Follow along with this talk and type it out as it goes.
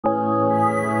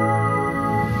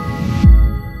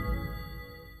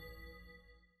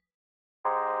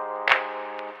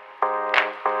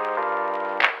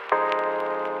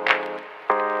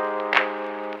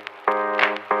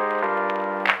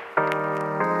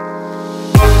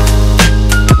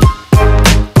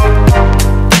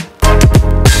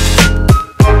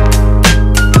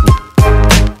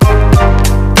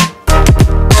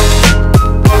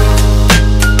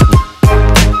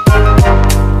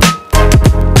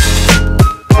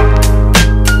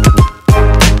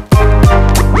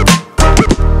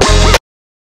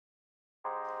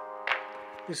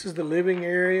This is the living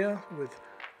area with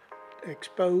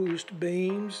exposed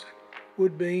beams,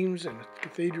 wood beams, and a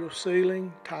cathedral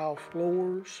ceiling, tile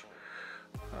floors.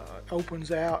 Opens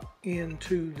out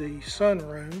into the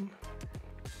sunroom,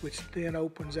 which then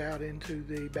opens out into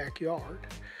the backyard.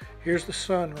 Here's the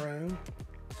sunroom.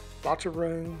 Lots of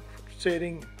room for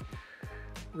sitting,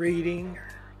 reading.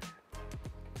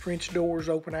 French doors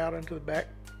open out into the back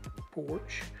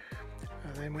porch.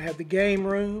 Then we have the game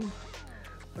room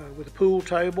with a pool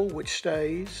table, which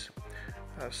stays.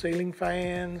 Ceiling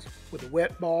fans with a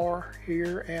wet bar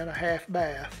here and a half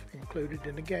bath included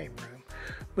in the game room.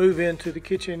 Move into the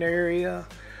kitchen area.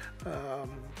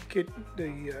 Get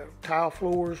the tile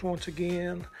floors once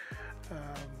again.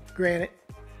 Granite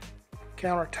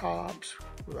countertops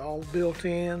with all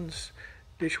built-ins.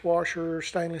 Dishwasher,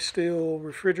 stainless steel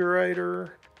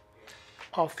refrigerator.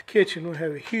 Off the kitchen, we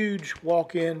have a huge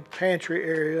walk-in pantry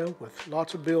area with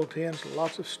lots of built-ins,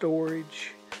 lots of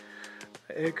storage,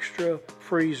 extra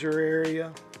freezer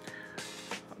area.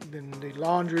 Then the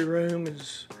laundry room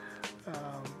is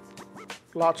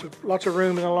lots of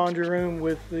room in the laundry room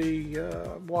with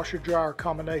the washer-dryer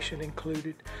combination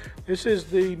included. This is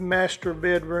the master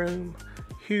bedroom,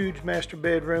 huge master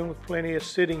bedroom with plenty of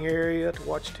sitting area to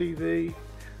watch TV,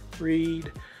 read.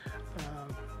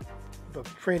 The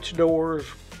French doors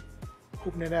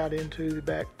opening out into the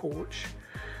back porch.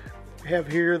 We have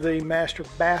here the master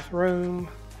bathroom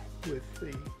with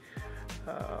the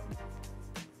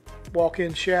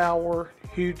walk-in shower,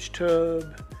 huge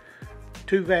tub,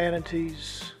 2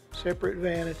 vanities, separate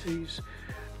vanities.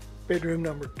 Bedroom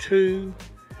number 2,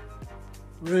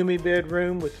 roomy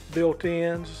bedroom with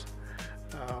built-ins.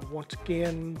 Once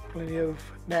again, plenty of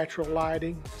natural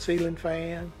lighting, ceiling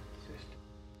fan.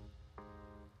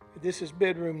 This is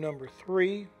bedroom number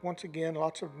 3. Once again,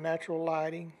 lots of natural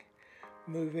lighting.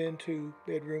 Move into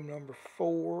bedroom number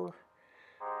 4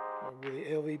 with the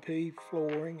LVP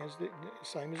flooring, as the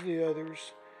same as the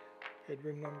others.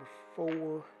 Bedroom number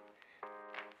 4.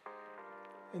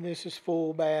 And this is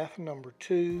full bath number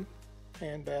 2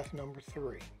 and bath number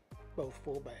 3, both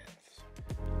full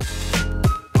baths.